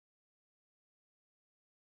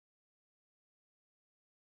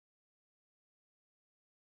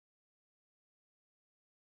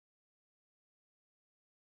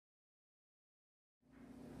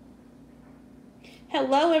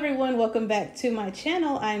Hello everyone, welcome back to my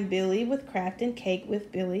channel. I'm Billy with Craft and Cake with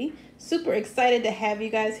Billy. Super excited to have you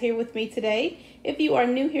guys here with me today. If you are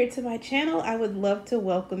new here to my channel, I would love to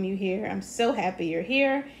welcome you here. I'm so happy you're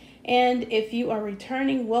here. And if you are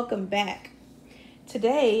returning, welcome back.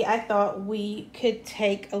 Today, I thought we could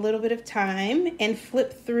take a little bit of time and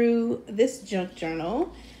flip through this junk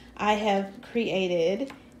journal. I have created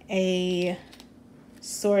a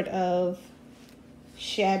sort of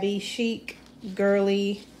shabby chic,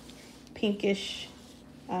 girly, pinkish,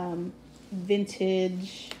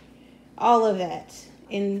 vintage, all of that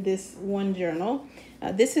in this one journal.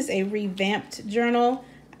 This is a revamped journal.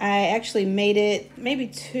 I actually made it maybe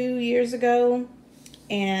 2 years ago,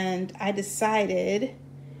 and I decided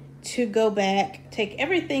to go back, take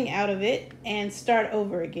everything out of it, and start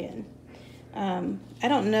over again. I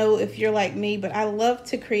don't know if you're like me, but I love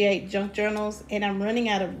to create junk journals, and I'm running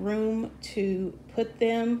out of room to put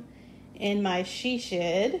them in my she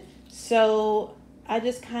shed. So I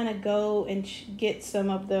just kind of go and get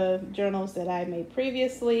some of the journals that I made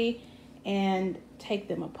previously and take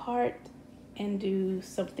them apart and do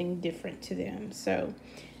something different to them. So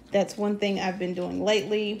that's one thing I've been doing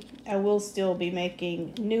lately. I will still be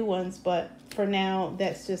making new ones, but for now,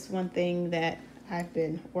 that's just one thing that I've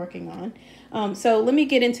been working on. So let me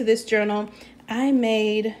get into this journal. I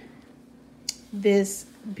made this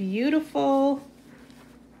beautiful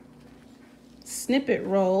snippet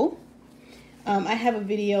roll. I have a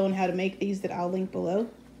video on how to make these that I'll link below,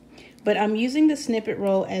 but I'm using the snippet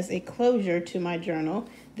roll as a closure to my journal.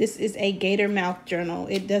 This is a gator mouth journal.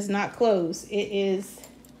 It does not close. It is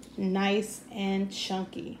nice and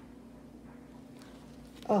chunky.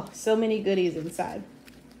 Oh, so many goodies inside.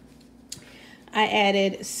 I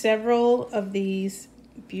added several of these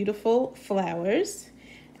beautiful flowers,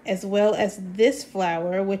 as well as this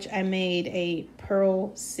flower, which I made a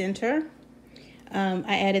pearl center.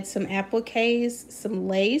 I added some appliques, some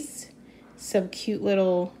lace, some cute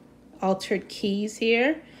little altered keys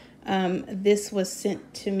here. This was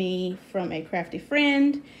sent to me from a crafty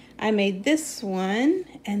friend. I made this one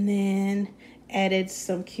and then added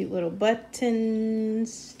some cute little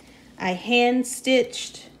buttons. I hand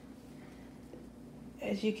stitched,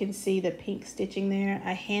 as you can see, the pink stitching there.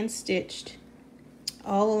 I hand stitched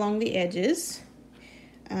all along the edges.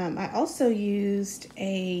 I also used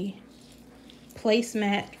a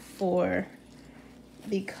placemat for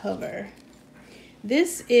the cover.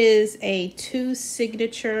 This is a 2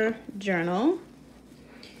 signature journal.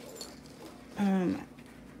 And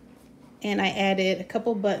I added a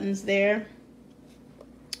couple buttons there.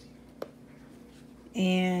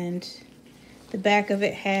 And the back of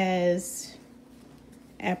it has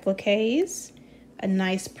appliques, a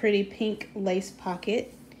nice pretty pink lace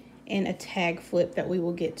pocket, and a tag flip that we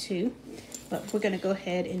will get to. But we're gonna go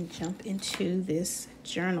ahead and jump into this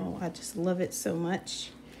journal. I just love it so much.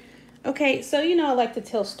 Okay, so you know I like to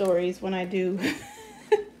tell stories when I do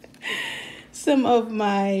some of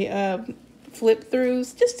my flip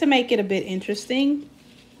throughs, just to make it a bit interesting.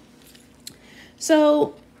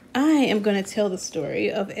 So I am gonna tell the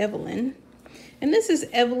story of Evelyn. And this is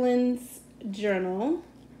Evelyn's journal,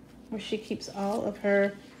 where she keeps all of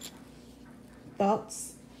her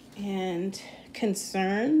thoughts and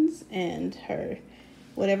concerns and her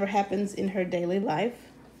whatever happens in her daily life.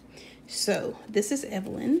 So this is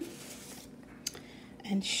Evelyn,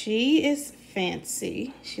 and she is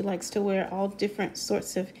fancy. She likes to wear all different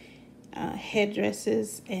sorts of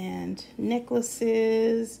headdresses and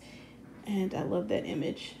necklaces, and I love that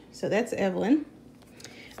image. So that's Evelyn.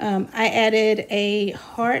 I added a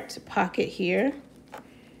heart pocket here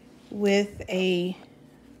with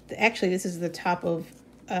actually this is the top of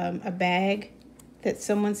a bag that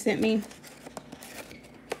someone sent me,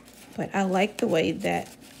 but I like the way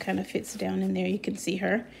that kind of fits down in there. You can see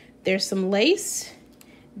her. There's some lace.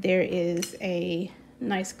 There is a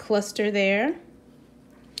nice cluster there.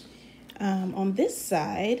 On this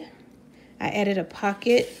side, I added a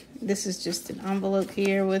pocket. This is just an envelope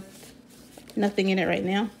here with nothing in it right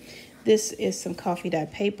now. This is some coffee dye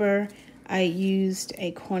paper. I used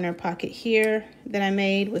a corner pocket here that I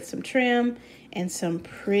made with some trim and some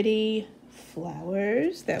pretty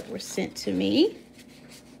flowers that were sent to me.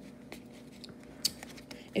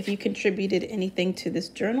 If you contributed anything to this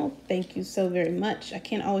journal, thank you so very much. I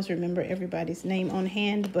can't always remember everybody's name on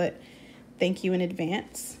hand, but thank you in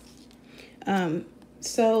advance.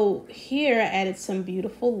 So here I added some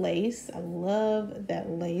beautiful lace. I love that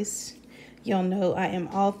lace. Y'all know I am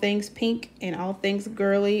all things pink and all things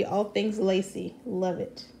girly, all things lacy. Love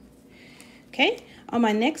it. Okay, on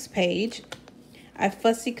my next page, I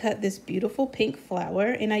fussy cut this beautiful pink flower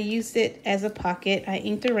and I used it as a pocket. I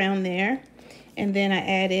inked around there And then I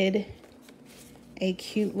added a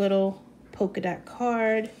cute little polka dot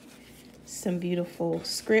card, some beautiful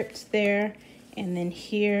script there. And then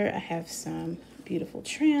here I have some beautiful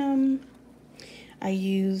trim. I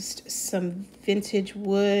used some vintage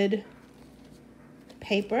wood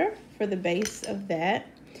paper for the base of that.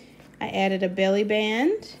 I added a belly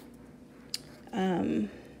band. And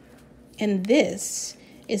this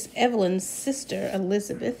is Evelyn's sister,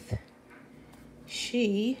 Elizabeth.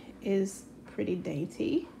 She is pretty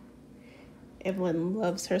dainty. Evelyn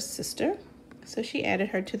loves her sister, so she added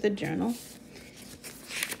her to the journal.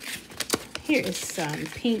 Here is some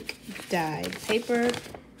pink dyed paper.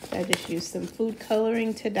 I just used some food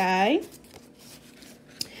coloring to dye.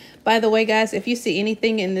 By the way, guys, if you see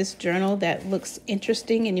anything in this journal that looks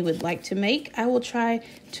interesting and you would like to make, I will try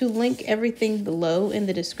to link everything below in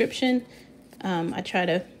the description. I try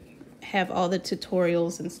to have all the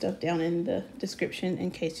tutorials and stuff down in the description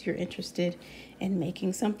in case you're interested in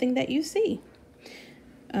making something that you see.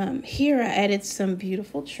 Here I added some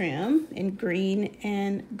beautiful trim in green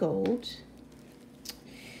and gold.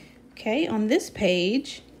 Okay, on this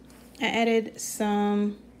page, I added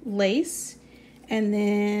some lace and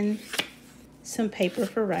then some paper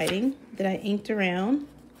for writing that I inked around.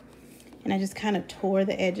 And I just kind of tore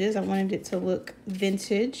the edges. I wanted it to look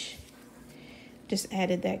vintage. Just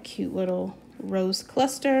added that cute little rose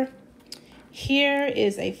cluster. Here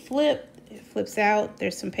is a flip. It flips out.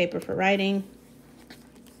 There's some paper for writing.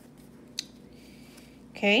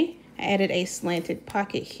 Okay, I added a slanted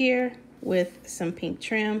pocket here with some pink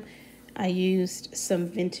trim. I used some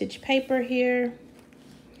vintage paper here.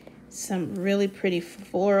 Some really pretty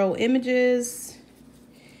floral images.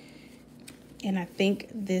 And I think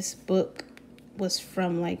this book was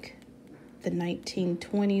from like the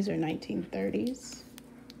 1920s or 1930s.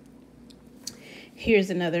 Here's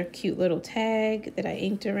another cute little tag that I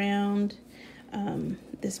inked around.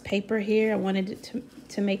 This paper here, I wanted it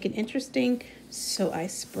to make it interesting, so I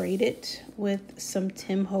sprayed it with some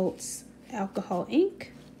Tim Holtz alcohol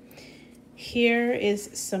ink. Here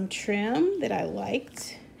is some trim that I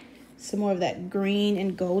liked. Some more of that green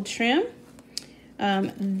and gold trim.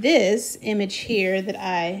 This image here that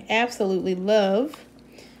I absolutely love,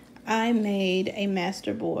 I made a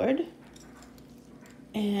master board,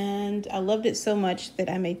 and I loved it so much that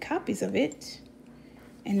I made copies of it,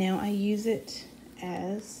 and now I use it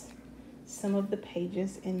as some of the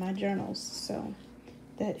pages in my journals. So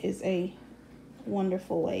that is a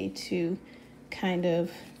wonderful way to kind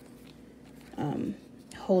of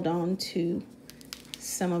hold on to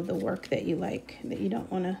some of the work that you like, that you don't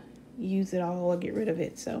want to use it all or get rid of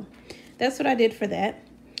it. So that's what I did for that.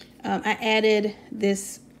 I added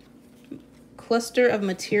this cluster of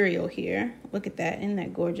material here. Look at that, isn't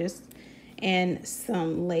that gorgeous? And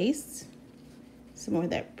some lace, some more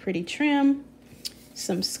of that pretty trim,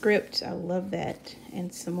 some script, I love that,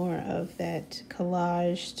 and some more of that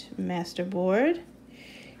collaged master board.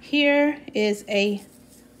 Here is a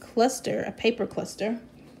cluster, a paper cluster.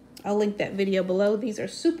 I'll link that video below. These are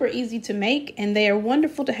super easy to make, and they are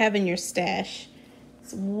wonderful to have in your stash.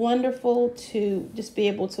 It's wonderful to just be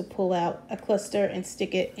able to pull out a cluster and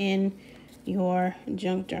stick it in your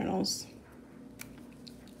junk journals.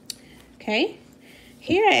 Okay,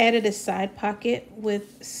 here I added a side pocket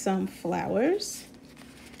with some flowers.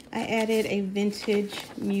 I added a vintage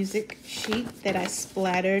music sheet that I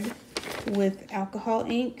splattered with alcohol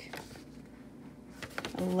ink.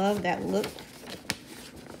 I love that look.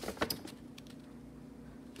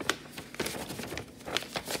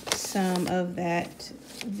 Some of that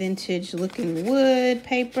vintage looking wood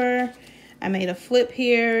paper. I made a flip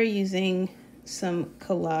here using some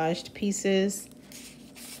collaged pieces.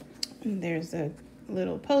 And there's a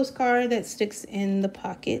little postcard that sticks in the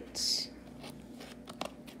pocket.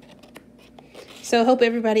 So I hope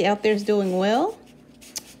everybody out there is doing well.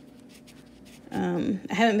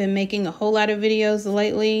 I haven't been making a whole lot of videos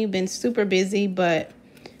lately, been super busy, but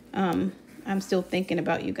I'm still thinking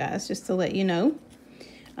about you guys, just to let you know.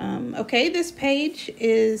 Okay, this page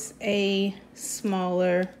is a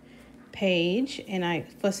smaller page, and I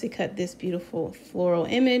fussy cut this beautiful floral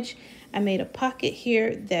image. I made a pocket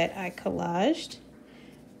here that I collaged.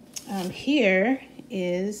 Here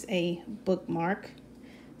is a bookmark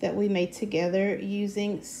that we made together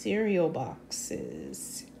using cereal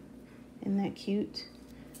boxes. Isn't that cute?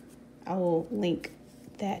 I will link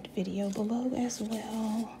that video below as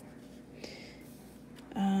well.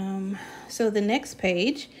 So the next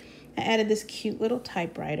page, I added this cute little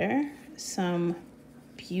typewriter, some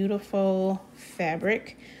beautiful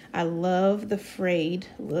fabric. I love the frayed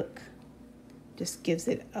look. Just gives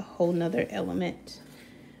it a whole nother element.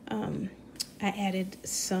 I added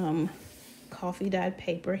some coffee dyed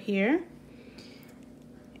paper here.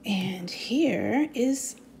 And here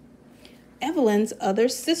is Evelyn's other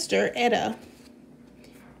sister, Etta.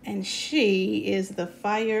 And she is the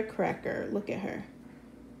firecracker. Look at her.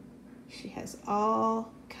 She has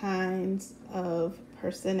all kinds of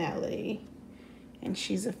personality. And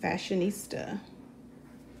she's a fashionista.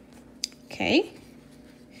 Okay.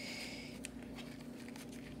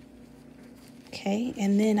 Okay,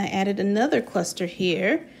 and then I added another cluster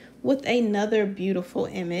here with another beautiful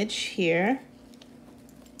image here.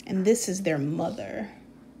 And this is their mother,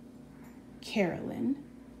 Carolyn.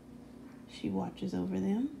 She watches over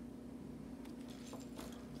them.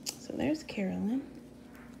 So there's Carolyn.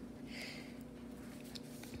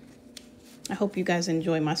 I hope you guys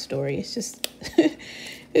enjoy my story. It's just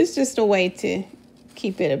it's just a way to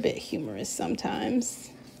keep it a bit humorous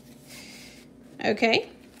sometimes. Okay.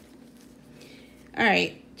 All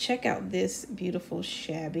right, check out this beautiful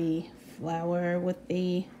shabby flower with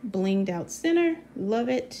the blinged out center. Love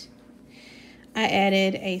it. I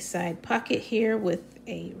added a side pocket here with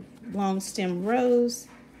a long stem rose,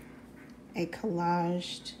 a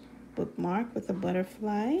collaged bookmark with a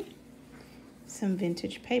butterfly, some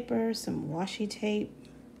vintage paper, some washi tape.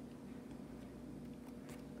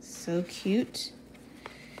 So cute.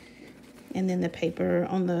 And then the paper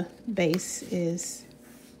on the base is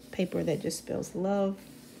paper that just spells love.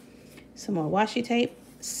 Some more washi tape,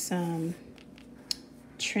 some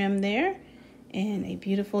trim there, and a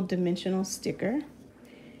beautiful dimensional sticker.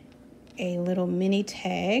 A little mini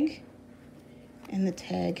tag, and the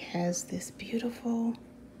tag has this beautiful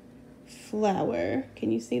flower.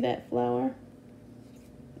 Can you see that flower?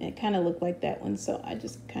 It kind of looked like that one, so I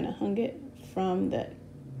just kind of hung it from that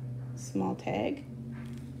small tag.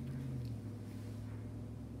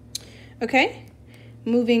 Okay,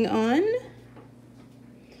 moving on.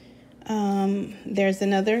 There's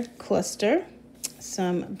another cluster,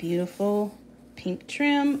 some beautiful pink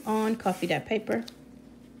trim on coffee dye paper.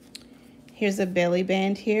 Here's a belly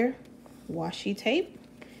band here, washi tape,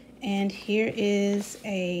 and here is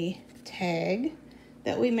a tag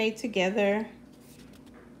that we made together.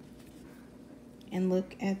 And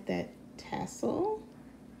look at that tassel.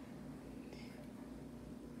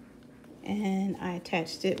 And I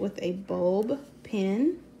attached it with a bulb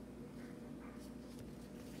pin.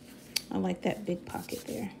 I like that big pocket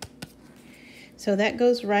there. So that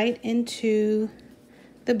goes right into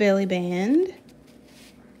the belly band.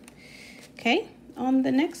 Okay, on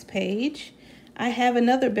the next page, I have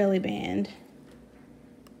another belly band.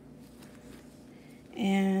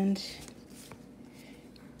 And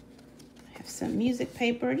I have some music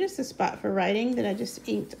paper, just a spot for writing that I just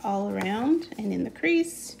inked all around and in the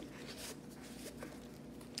crease.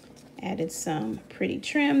 Added some pretty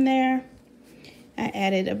trim there. I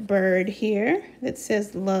added a bird here that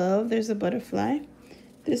says love. There's a butterfly.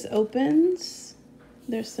 This opens.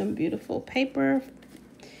 There's some beautiful paper.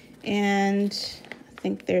 And I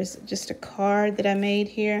think there's just a card that I made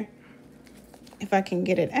here. If I can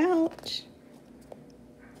get it out.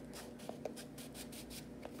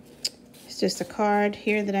 It's just a card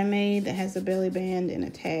here that I made that has a belly band and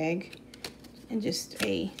a tag. And just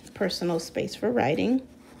a personal space for writing.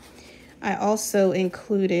 I also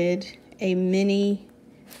included a mini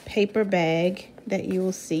paper bag that you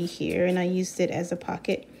will see here, and I used it as a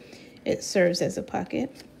pocket. It serves as a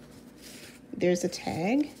pocket. There's a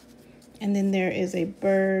tag, and then there is a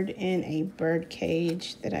bird in a bird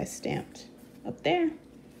cage that I stamped up there.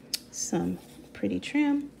 Some pretty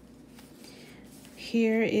trim.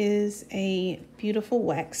 Here is a beautiful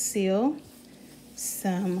wax seal,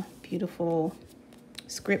 some beautiful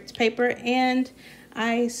script paper, and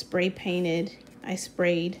I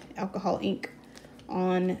sprayed alcohol ink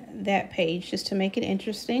on that page just to make it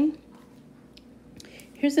interesting.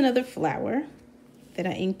 Here's another flower that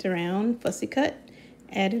I inked around, fussy cut,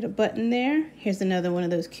 added a button there. Here's another one of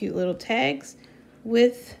those cute little tags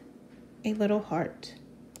with a little heart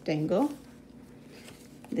dangle.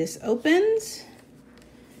 This opens,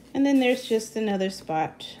 and then there's just another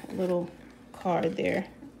spot, a little card there,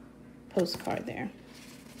 postcard there.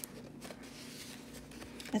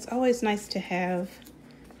 It's always nice to have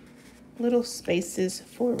little spaces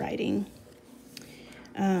for writing.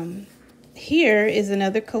 Here is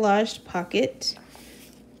another collaged pocket,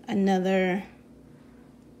 another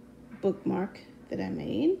bookmark that I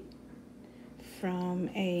made from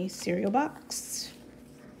a cereal box.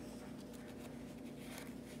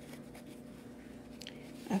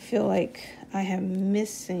 I feel like I am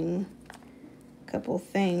missing a couple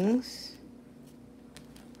things.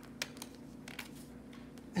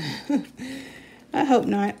 I hope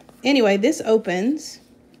not. Anyway, this opens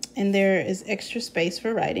and there is extra space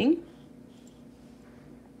for writing.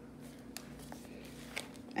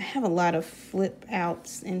 I have a lot of flip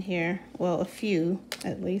outs in here. Well, a few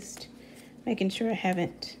at least. Making sure I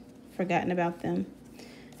haven't forgotten about them.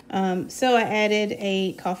 So I added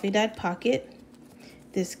a coffee dyed pocket.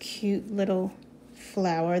 This cute little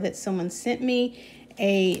flower that someone sent me.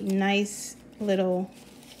 A nice little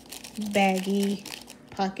baggy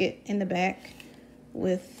pocket in the back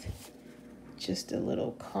with just a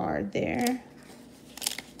little card there.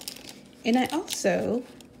 And I also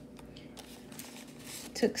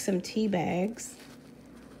took some tea bags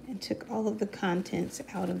and took all of the contents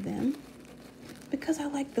out of them because I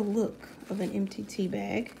like the look of an empty tea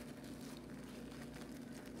bag.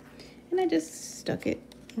 And I just stuck it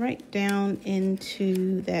right down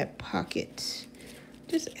into that pocket.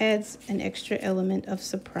 Just adds an extra element of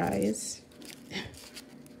surprise.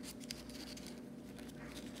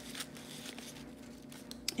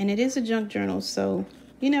 And it is a junk journal, so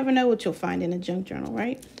you never know what you'll find in a junk journal,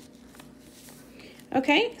 right?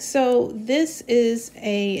 Okay, so this is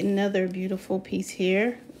another beautiful piece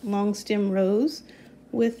here. Long stem rose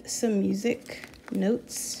with some music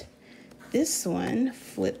notes. This one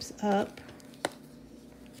flips up.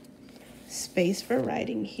 Space for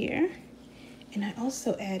writing here. And I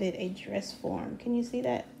also added a dress form. Can you see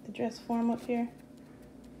that? The dress form up here?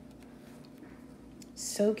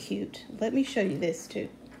 So cute. Let me show you this too.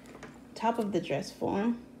 Top of the dress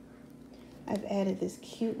form, I've added this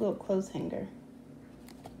cute little clothes hanger.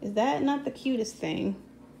 Is that not the cutest thing?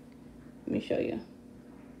 Let me show you.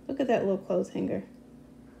 Look at that little clothes hanger.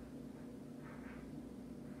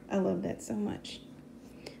 I love that so much.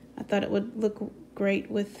 I thought it would look great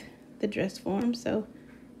with the dress form, so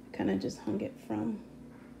I kind of just hung it from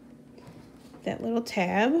that little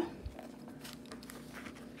tab.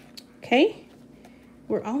 Okay,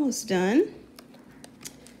 we're almost done.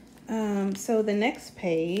 So the next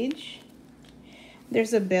page,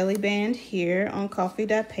 there's a belly band here on coffee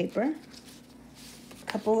dye paper. A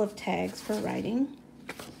couple of tags for writing.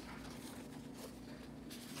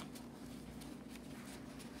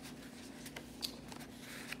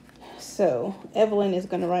 So Evelyn is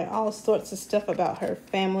going to write all sorts of stuff about her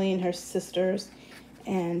family and her sisters.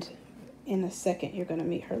 And in a second, you're going to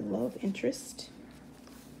meet her love interest.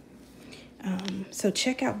 So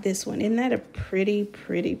check out this one. Isn't that a pretty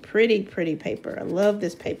paper? I love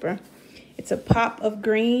this paper. It's a pop of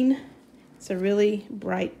green. It's a really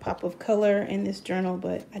bright pop of color in this journal,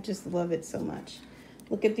 but I just love it so much.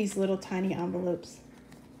 Look at these little tiny envelopes.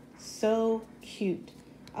 So cute.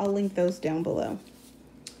 I'll link those down below.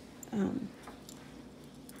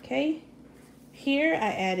 Okay, here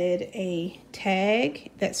I added a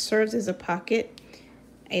tag that serves as a pocket,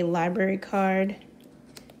 a library card,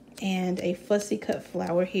 and a fussy cut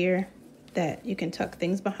flower here that you can tuck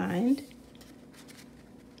things behind.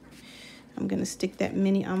 I'm gonna stick that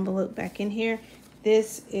mini envelope back in here.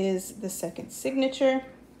 This is the second signature.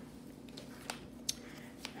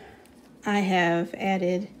 I have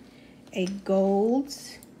added a gold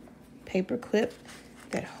paper clip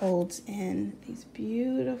that holds in these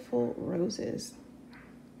beautiful roses.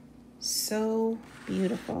 So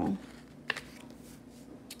beautiful.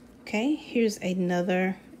 Okay, here's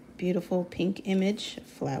another beautiful pink image of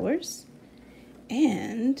flowers.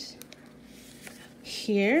 And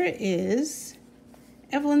here is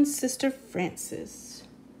Evelyn's sister Frances.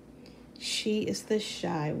 She is the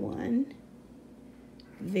shy one.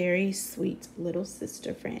 Very sweet little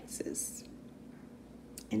sister Frances.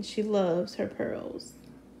 And she loves her pearls.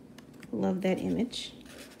 Love that image.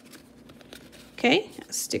 Okay,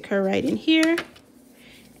 I'll stick her right in here.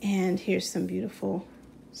 And here's some beautiful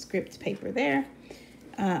script paper there.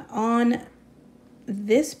 On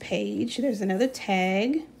this page, there's another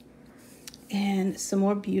tag and some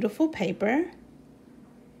more beautiful paper.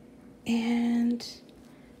 And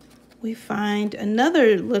we find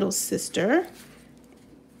another little sister,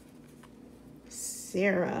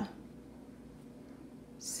 Sarah.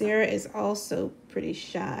 Sarah is also pretty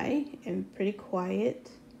shy and pretty quiet,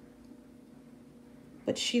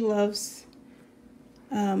 but she loves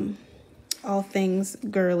all things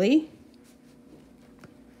girly.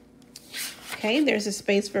 Okay, there's a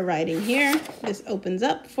space for writing here. This opens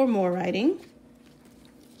up for more writing.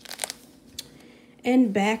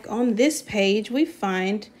 And back on this page, we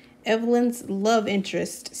find Evelyn's love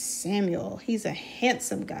interest, Samuel. He's a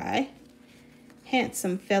handsome guy,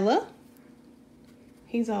 handsome fella.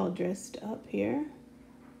 He's all dressed up here.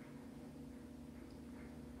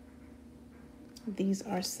 These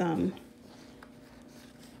are some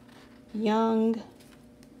young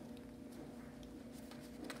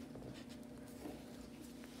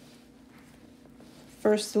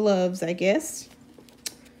first loves, I guess.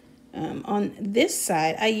 On this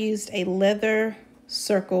side, I used a leather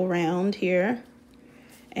circle round here.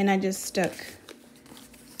 And I just stuck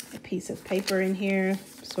a piece of paper in here,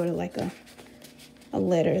 sort of like a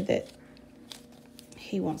letter that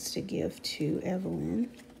he wants to give to Evelyn.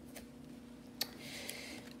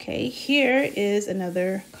 Okay, here is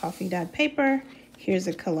another coffee dyed paper. Here's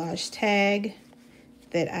a collage tag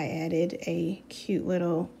that I added a cute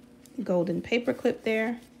little golden paper clip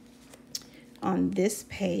there. On this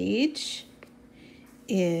page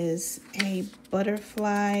is a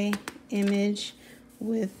butterfly image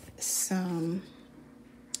with some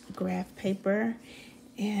graph paper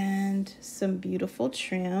and some beautiful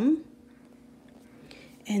trim.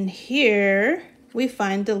 And here we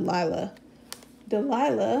find Delilah.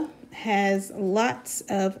 Delilah has lots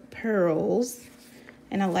of pearls,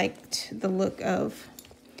 and I liked the look of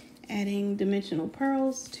adding dimensional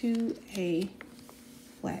pearls to a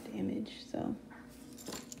flat image. So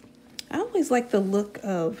I always like the look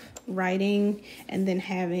of writing and then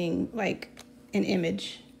having like an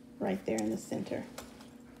image right there in the center.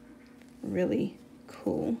 Really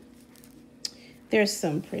cool. There's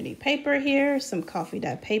some pretty paper here, some coffee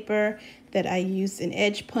dye paper that I used an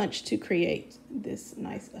edge punch to create this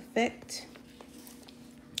nice effect.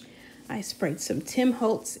 I sprayed some Tim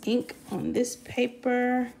Holtz ink on this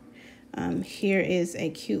paper. Here is a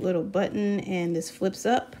cute little button, and this flips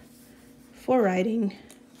up for writing.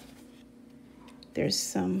 There's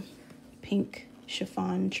some pink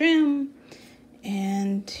chiffon trim,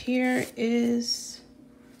 and here is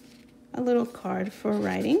a little card for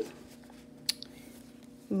writing.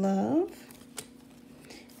 Love.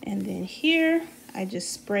 And then here I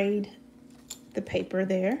just sprayed the paper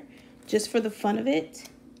there just for the fun of it,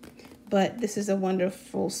 but this is a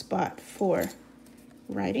wonderful spot for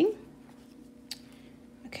writing.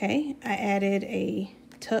 Okay, I added a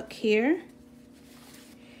tuck here.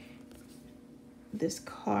 This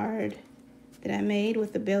card that I made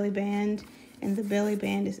with the belly band, and the belly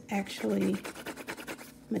band is actually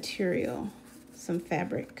material, some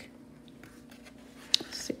fabric.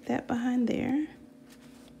 Stick that behind there.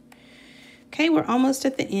 Okay, we're almost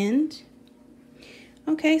at the end.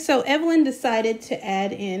 Okay, so Evelyn decided to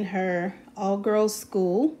add in her all-girls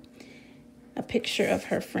school a picture of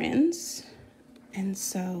her friends. And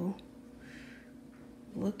so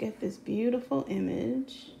look at this beautiful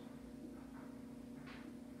image.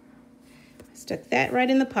 I stuck that right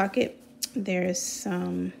in the pocket. There's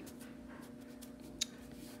a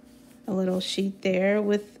little sheet there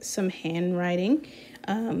with some handwriting.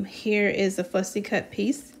 Here is a fussy cut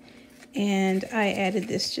piece, and I added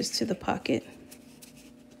this just to the pocket.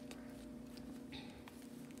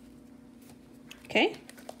 Okay.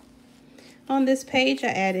 On this page, I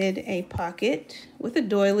added a pocket with a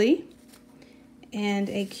doily and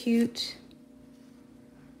a cute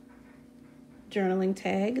journaling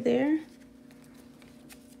tag there.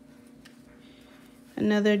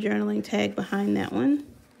 Another journaling tag behind that one.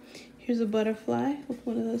 Here's a butterfly with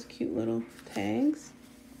one of those cute little tags.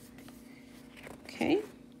 Okay.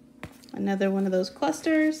 Another one of those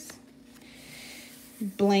clusters.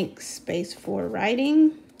 Blank space for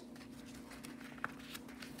writing.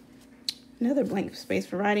 Another blank space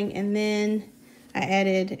for writing, and then I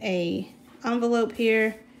added a envelope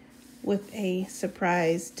here with a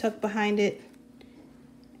surprise tuck behind it,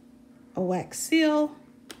 a wax seal,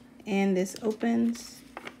 and this opens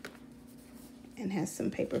and has some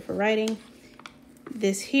paper for writing.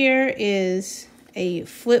 This here is a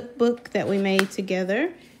flip book that we made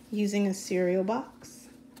together using a cereal box,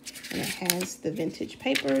 and it has the vintage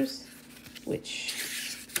papers, which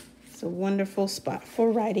a wonderful spot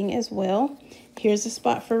for writing as well. Here's a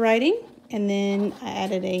spot for writing, and then I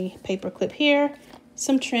added a paper clip here,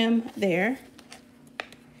 some trim there.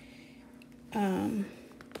 I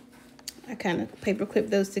kind of paper clipped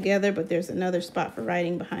those together, but there's another spot for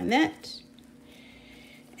writing behind that.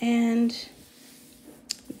 And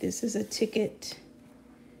this is a ticket,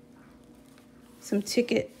 some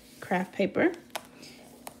ticket craft paper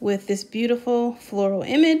with this beautiful floral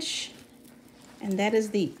image. And that is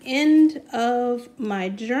the end of my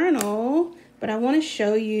journal, but I want to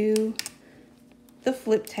show you the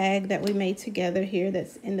flip tag that we made together here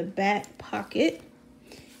that's in the back pocket.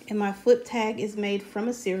 And my flip tag is made from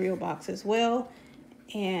a cereal box as well.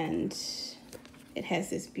 And it has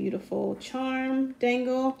this beautiful charm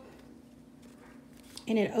dangle.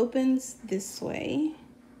 And it opens this way.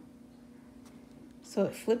 So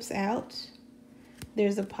it flips out.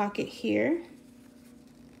 There's a pocket here.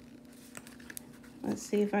 Let's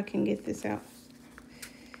see if I can get this out.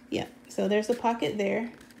 Yeah, so there's a pocket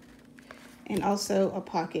there and also a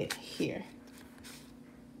pocket here.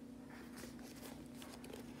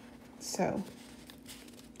 So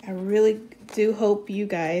I really do hope you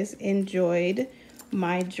guys enjoyed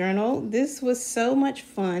my journal. This was so much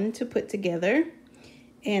fun to put together.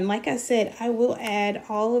 And like I said, I will add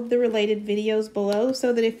all of the related videos below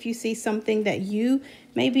so that if you see something that you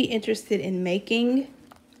may be interested in making,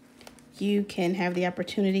 you can have the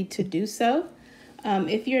opportunity to do so.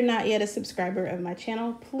 If you're not yet a subscriber of my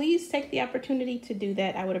channel, please take the opportunity to do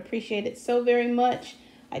that. I would appreciate it so very much.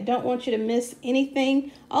 I don't want you to miss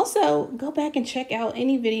anything. Also, go back and check out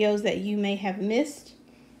any videos that you may have missed.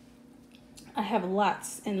 I have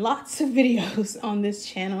lots and lots of videos on this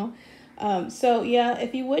channel. So yeah,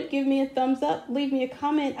 if you would give me a thumbs up, leave me a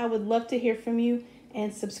comment. I would love to hear from you,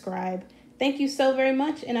 and subscribe. Thank you so very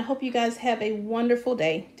much, and I hope you guys have a wonderful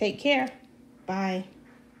day. Take care. Bye.